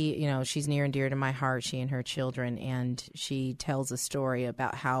near and dear to my heart, she and her children, and she tells a story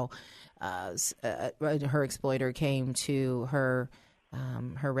about how her exploiter came to her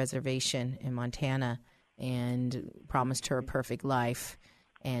reservation in Montana and promised her a perfect life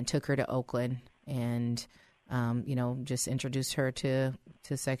and took her to Oakland and, just introduced her to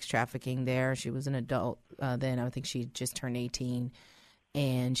sex trafficking there. She was an adult then. I think she just turned 18.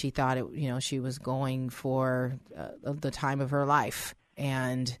 And she thought, she was going for the time of her life.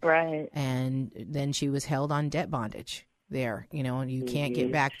 And right. And then she was held on debt bondage there, and you can't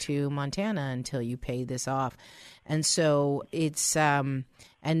get back to Montana until you pay this off. And so it's, and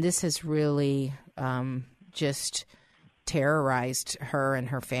this has really just terrorized her and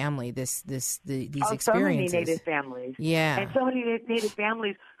her family, these experiences. So many Native families. Yeah. And so many Native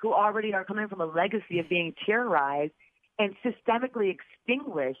families who already are coming from a legacy of being terrorized and systemically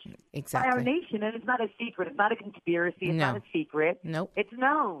extinguished by our nation. And it's not a secret. It's not a conspiracy. It's not a secret. Nope. It's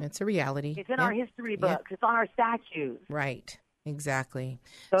known. It's a reality. It's in our history books. It's on our statues. Right. Exactly.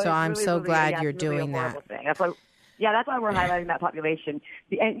 So I'm really, so really, glad you're it's really doing a horrible that. thing. That's why we're highlighting that population.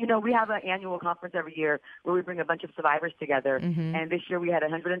 And, we have an annual conference every year where we bring a bunch of survivors together. Mm-hmm. And this year we had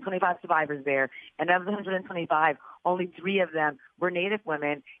 125 survivors there. And of the 125, only 3 of them were Native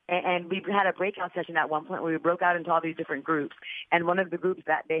women. And we had a breakout session at one point where we broke out into all these different groups. And one of the groups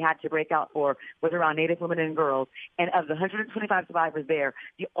that they had to break out for was around Native women and girls. And of the 125 survivors there,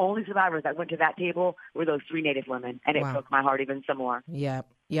 the only survivors that went to that table were those 3 Native women. And it broke my heart even some more. Yep.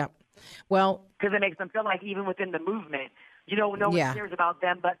 Well, because it makes them feel like even within the movement, no one cares about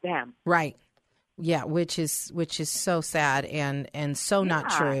them but them. Right. Yeah, which is so sad and so not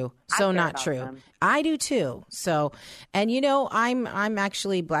true. So not true. Them. I do too. So, and I'm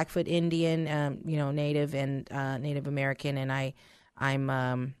actually Blackfoot Indian, Native and Native American, and I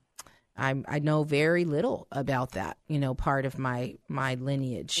know very little about that. Part of my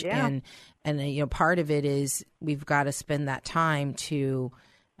lineage, and part of it is we've got to spend that time to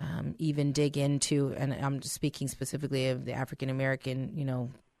even dig into, and I'm speaking specifically of the African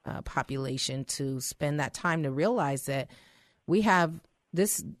American, population, to spend that time to realize that we have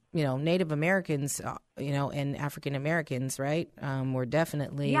this, Native Americans, and African Americans, right? We're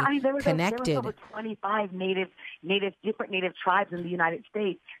definitely connected. There was over 25 different Native tribes in the United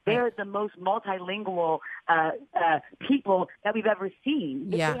States. They're the most multilingual people that we've ever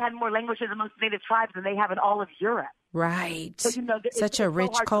seen. Yeah. They had more languages than most Native tribes than they have in all of Europe. Right. So, such a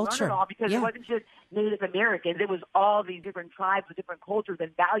rich culture. To learn it all because it wasn't just Native Americans. It was all these different tribes with different cultures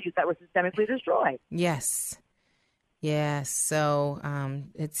and values that were systemically destroyed. Yes. So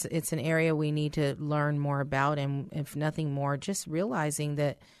it's an area we need to learn more about, and if nothing more, just realizing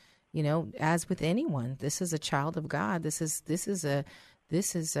that, as with anyone, this is a child of God. This is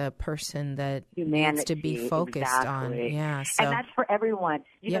a person that needs to be focused on. Yeah. So, and that's for everyone.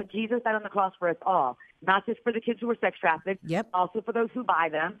 Jesus died on the cross for us all. Not just for the kids who were sex trafficked, also for those who buy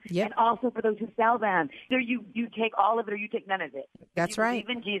them, and also for those who sell them. So you take all of it or you take none of it. That's right.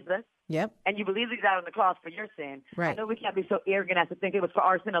 Believe in Jesus. Yep. And you believe that he died on the cross for your sin. Right. I know we can't be so arrogant as to think it was for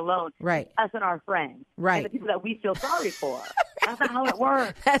our sin alone. Right. Us and our friends. Right. And the people that we feel sorry for. That's not how it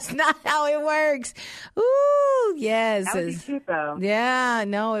works. That's not how it works. Ooh, yes. That would be cute, though. Yeah,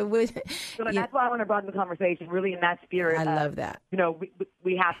 no, it would. So that's why I want to broaden the conversation, really, in that spirit. I love that.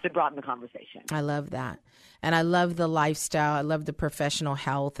 We have to broaden the conversation. I love that. And I love the lifestyle. I love the professional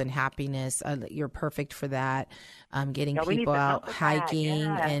health and happiness. You're perfect for that. Getting people out hiking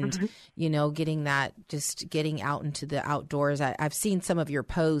and, getting out into the outdoors. I've seen some of your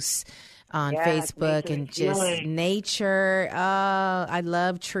posts on Facebook and just nature. Oh, I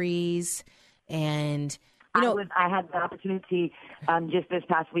love trees. And, I had the opportunity just this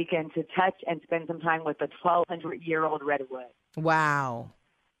past weekend to touch and spend some time with a 1,200-year-old redwood. Wow.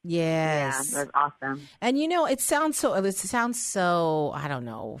 Yes. Yeah, that's awesome. And it sounds so, I don't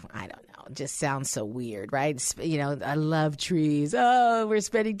know. It just sounds so weird, right? I love trees. Oh, we're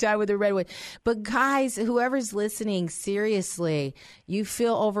spending time with a redwood. But guys, whoever's listening, seriously, you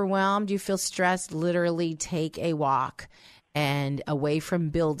feel overwhelmed, you feel stressed, literally take a walk and away from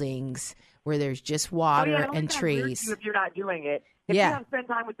buildings where there's just water and trees. If you're not doing it. If you have spent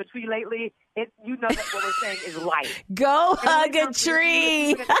time with the tree lately, you know that what we're saying is life. Go hug a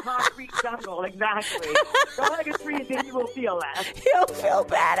tree. In a concrete jungle, exactly. Go hug a tree and then you will feel that. You'll feel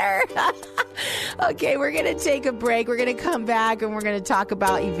better. Okay, we're going to take a break. We're going to come back and we're going to talk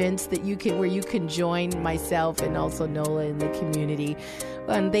about events that where you can join myself and also Nola in the community.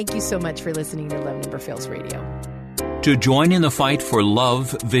 And thank you so much for listening to Love Never Fails Radio. To join in the fight for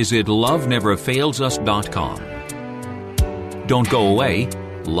love, visit loveneverfailsus.com. Don't go away.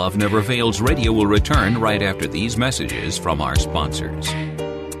 Love Never Fails Radio will return right after these messages from our sponsors.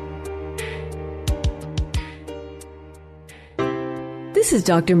 This is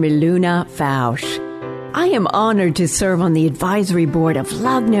Dr. Miluna Fausch. I am honored to serve on the advisory board of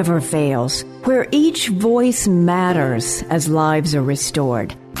Love Never Fails, where each voice matters as lives are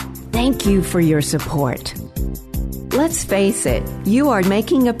restored. Thank you for your support. Let's face it, you are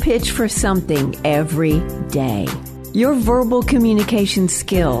making a pitch for something every day. Your verbal communication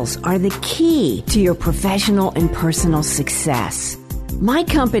skills are the key to your professional and personal success. My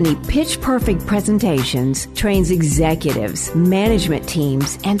company, Pitch Perfect Presentations, trains executives, management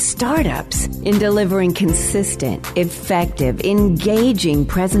teams, and startups in delivering consistent, effective, engaging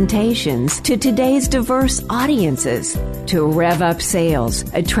presentations to today's diverse audiences to rev up sales,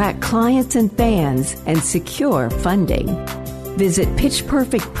 attract clients and fans, and secure funding. Visit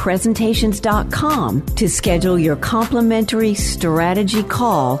pitchperfectpresentations.com to schedule your complimentary strategy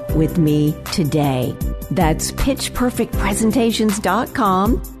call with me today. That's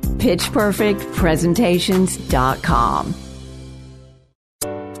pitchperfectpresentations.com,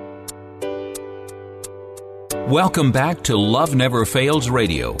 pitchperfectpresentations.com. Welcome back to Love Never Fails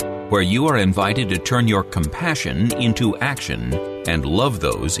Radio, where you are invited to turn your compassion into action and love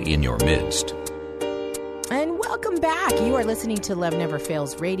those in your midst. And welcome back. You are listening to Love Never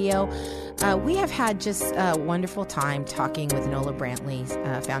Fails Radio. We have had just a wonderful time talking with Nola Brantley,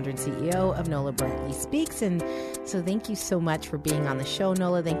 founder and CEO of Nola Brantley Speaks. And so thank you so much for being on the show,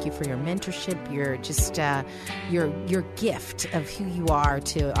 Nola. Thank you for your mentorship, your gift of who you are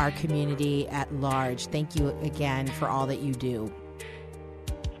to our community at large. Thank you again for all that you do.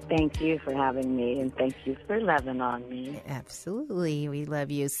 Thank you for having me, and thank you for loving on me. Absolutely. We love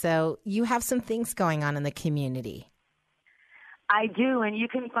you. So you have some things going on in the community. I do, and you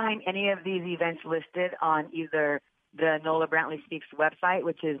can find any of these events listed on either the Nola Brantley Speaks website,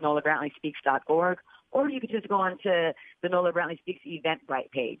 which is nolabrantley.speaks.org, or you could just go on to the Nola Brantley Speaks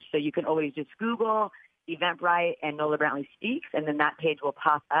Eventbrite page. So you can always just Google Eventbrite and Nola Brantley Speaks, and then that page will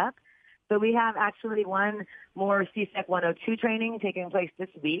pop up. So we have actually one more CSEC 102 training taking place this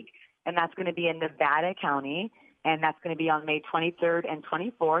week, and that's going to be in Nevada County, and that's going to be on May 23rd and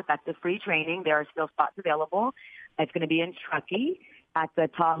 24th. That's a free training. There are still spots available. It's going to be in Truckee at the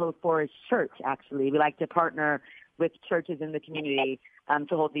Tahoe Forest Church, actually. We like to partner with churches in the community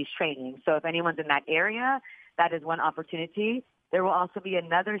to hold these trainings. So if anyone's in that area, that is one opportunity. There will also be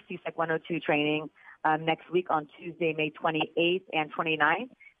another CSEC 102 training next week on Tuesday, May 28th and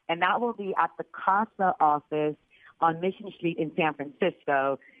 29th. And that will be at the CASA office on Mission Street in San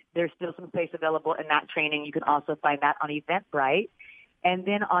Francisco. There's still some space available in that training. You can also find that on Eventbrite. And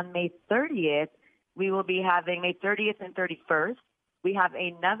then on May 30th, we will be having May 30th and 31st. We have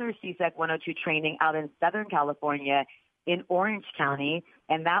another CSEC 102 training out in Southern California in Orange County.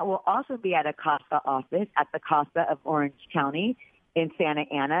 And that will also be at a CASA office at the CASA of Orange County in Santa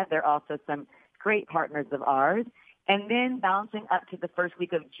Ana. They're also some great partners of ours. And then bouncing up to the first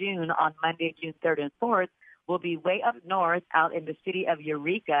week of June on Monday, June 3rd and 4th, we'll be way up north out in the city of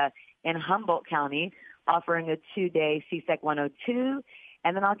Eureka in Humboldt County, offering a 2-day CSEC 102.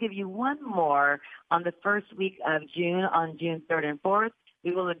 And then I'll give you one more on the first week of June on June 3rd and 4th.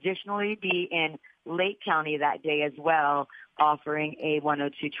 We will additionally be in Lake County that day as well, offering a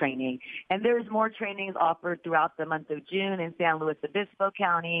 102 training. And there's more trainings offered throughout the month of June in San Luis Obispo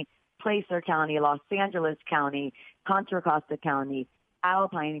County, Placer County, Los Angeles County, Contra Costa County,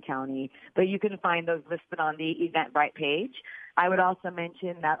 Alpine County, but you can find those listed on the Eventbrite page. I would also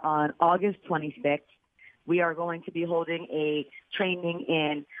mention that on August 26th, we are going to be holding a training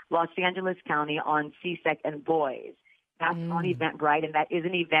in Los Angeles County on CSEC and boys. That's on Eventbrite, and that is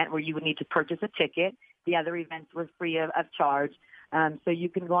an event where you would need to purchase a ticket. The other events were free of charge. So you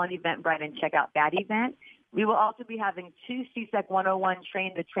can go on Eventbrite and check out that event. We will also be having 2 CSEC 101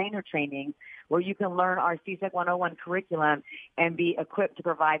 Train the Trainer trainings where you can learn our CSEC 101 curriculum and be equipped to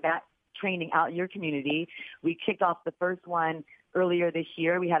provide that training out in your community. We kicked off the first one earlier this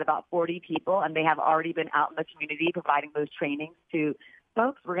year. We had about 40 people, and they have already been out in the community providing those trainings to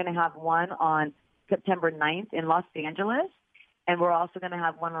folks. We're going to have one on September 9th in Los Angeles, And we're also going to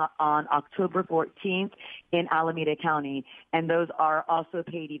have one on October 14th in Alameda County. And those are also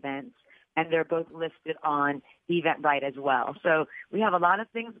paid events. And they're both listed on Eventbrite as well. So we have a lot of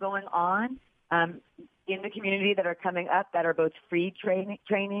things going on in the community that are coming up that are both free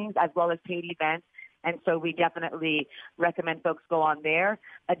trainings as well as paid events. And so we definitely recommend folks go on there.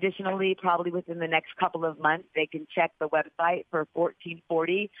 Additionally, probably within the next couple of months, they can check the website for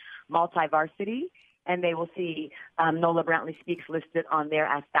 1440 Multivarsity, and they will see Nola Brantley Speaks listed on there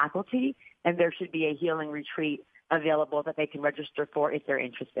as faculty, and there should be a healing retreat available that they can register for if they're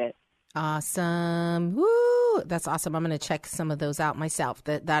interested. Awesome. Woo! That's awesome. I'm going to check some of those out myself.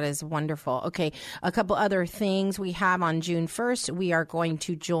 That is wonderful. Okay. A couple other things we have on June 1st. We are going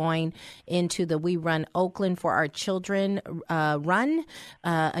to join into the We Run Oakland for Our Children run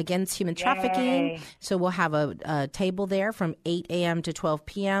against human trafficking. So we'll have a table there from 8 a.m. to 12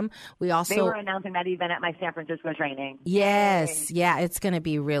 p.m. They were announcing that event at my San Francisco training. Yes. Yay. Yeah. It's going to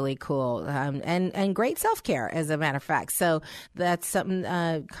be really cool. And great self-care, as a matter of fact. So that's something,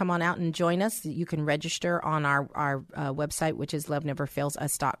 come on out and join us. You can register on our website, which is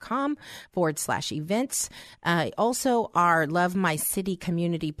loveneverfailsus.com/events. Also, our Love My City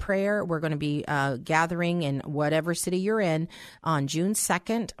community prayer. We're going to be gathering in whatever city you're in on June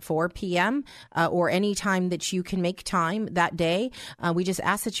 2nd, 4 p.m., or any time that you can make time that day. We just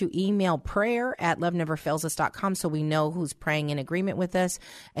ask that you email prayer at loveneverfailsus.com so we know who's praying in agreement with us.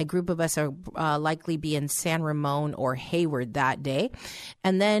 A group of us are likely be in San Ramon or Hayward that day.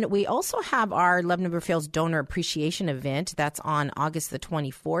 And then we also have our Love Never Fails Donor Appreciation Event. That's on August the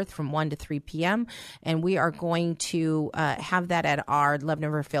 24th from 1 to 3 p.m. And we are going to have that at our Love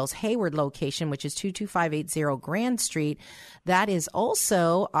Never Fails Hayward location, which is 22580 Grand Street. That is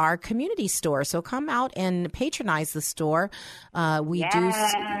also our community store. So come out and patronize the store.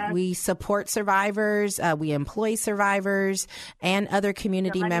 We support survivors. We employ survivors and other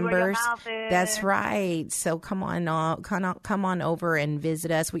community members. That's right. So come on over and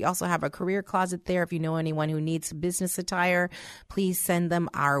visit us. We also have a career closet there. If you know anyone who needs business attire, please send them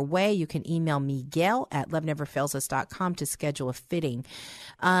our way. You can email Miguel at loveneverfailsus.com to schedule a fitting.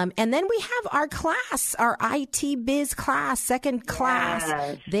 And then we have our class, our IT Biz class, second class.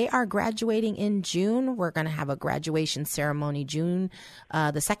 Yes. They are graduating in June. We're going to have a graduation ceremony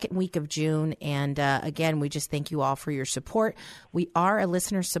the second week of June. And again, we just thank you all for your support. We are a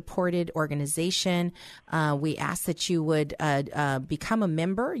listener-supported organization. We ask that you would become a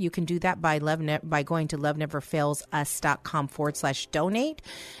member. You can do that by going to loveneverfailsus.com/donate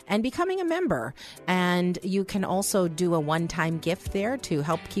and becoming a member. And you can also do a one-time gift there to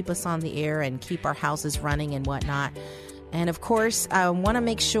help keep us on the air and keep our houses running and whatnot. And of course, I want to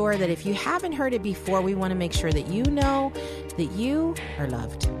make sure that if you haven't heard it before, we want to make sure that you know that you are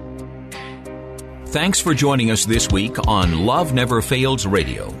loved. Thanks for joining us this week on Love Never Fails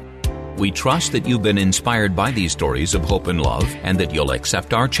Radio. We trust that you've been inspired by these stories of hope and love, and that you'll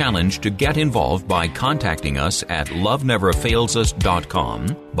accept our challenge to get involved by contacting us at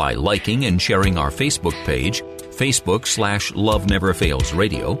loveneverfailsus.com, by liking and sharing our Facebook page, Facebook/Love Never Fails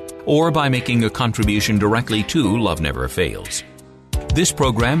Radio, or by making a contribution directly to Love Never Fails. This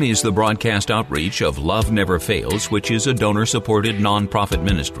program is the broadcast outreach of Love Never Fails, which is a donor-supported nonprofit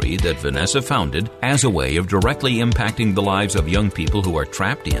ministry that Vanessa founded as a way of directly impacting the lives of young people who are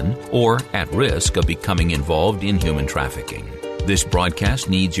trapped in or at risk of becoming involved in human trafficking. This broadcast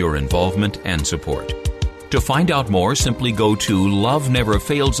needs your involvement and support. To find out more, simply go to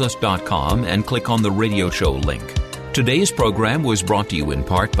loveneverfailsus.com and click on the radio show link. Today's program was brought to you in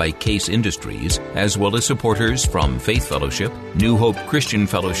part by Case Industries, as well as supporters from Faith Fellowship, New Hope Christian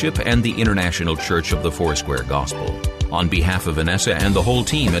Fellowship, and the International Church of the Foursquare Gospel. On behalf of Vanessa and the whole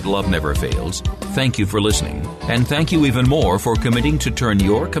team at Love Never Fails, thank you for listening, and thank you even more for committing to turn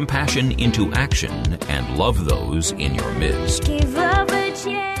your compassion into action and love those in your midst. Give up a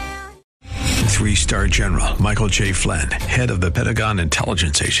chance. 3-star General Michael J. Flynn, head of the Pentagon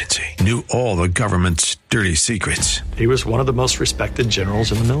Intelligence Agency, knew all the government's dirty secrets. He was one of the most respected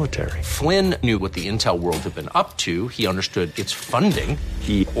generals in the military. Flynn knew what the intel world had been up to. He understood its funding.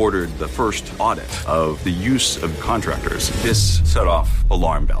 He ordered the first audit of the use of contractors. This set off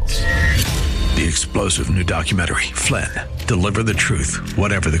alarm bells. The explosive new documentary, Flynn, Deliver the Truth,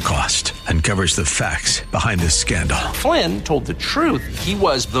 Whatever the Cost, uncovers the facts behind this scandal. Flynn told the truth. He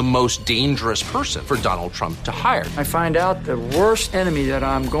was the most dangerous person for Donald Trump to hire. I find out the worst enemy that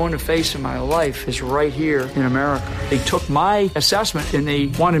I'm going to face in my life is right here in America. They took my assessment and they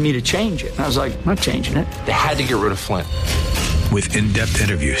wanted me to change it. And I was like, I'm not changing it. They had to get rid of Flynn. With in-depth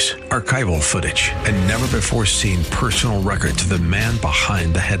interviews, archival footage, and never-before-seen personal records of the man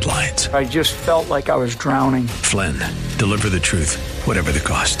behind the headlines. I just felt like I was drowning. Flynn, deliver the truth, whatever the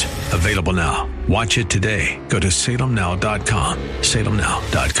cost. Available now. Watch it today. Go to salemnow.com.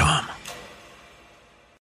 salemnow.com.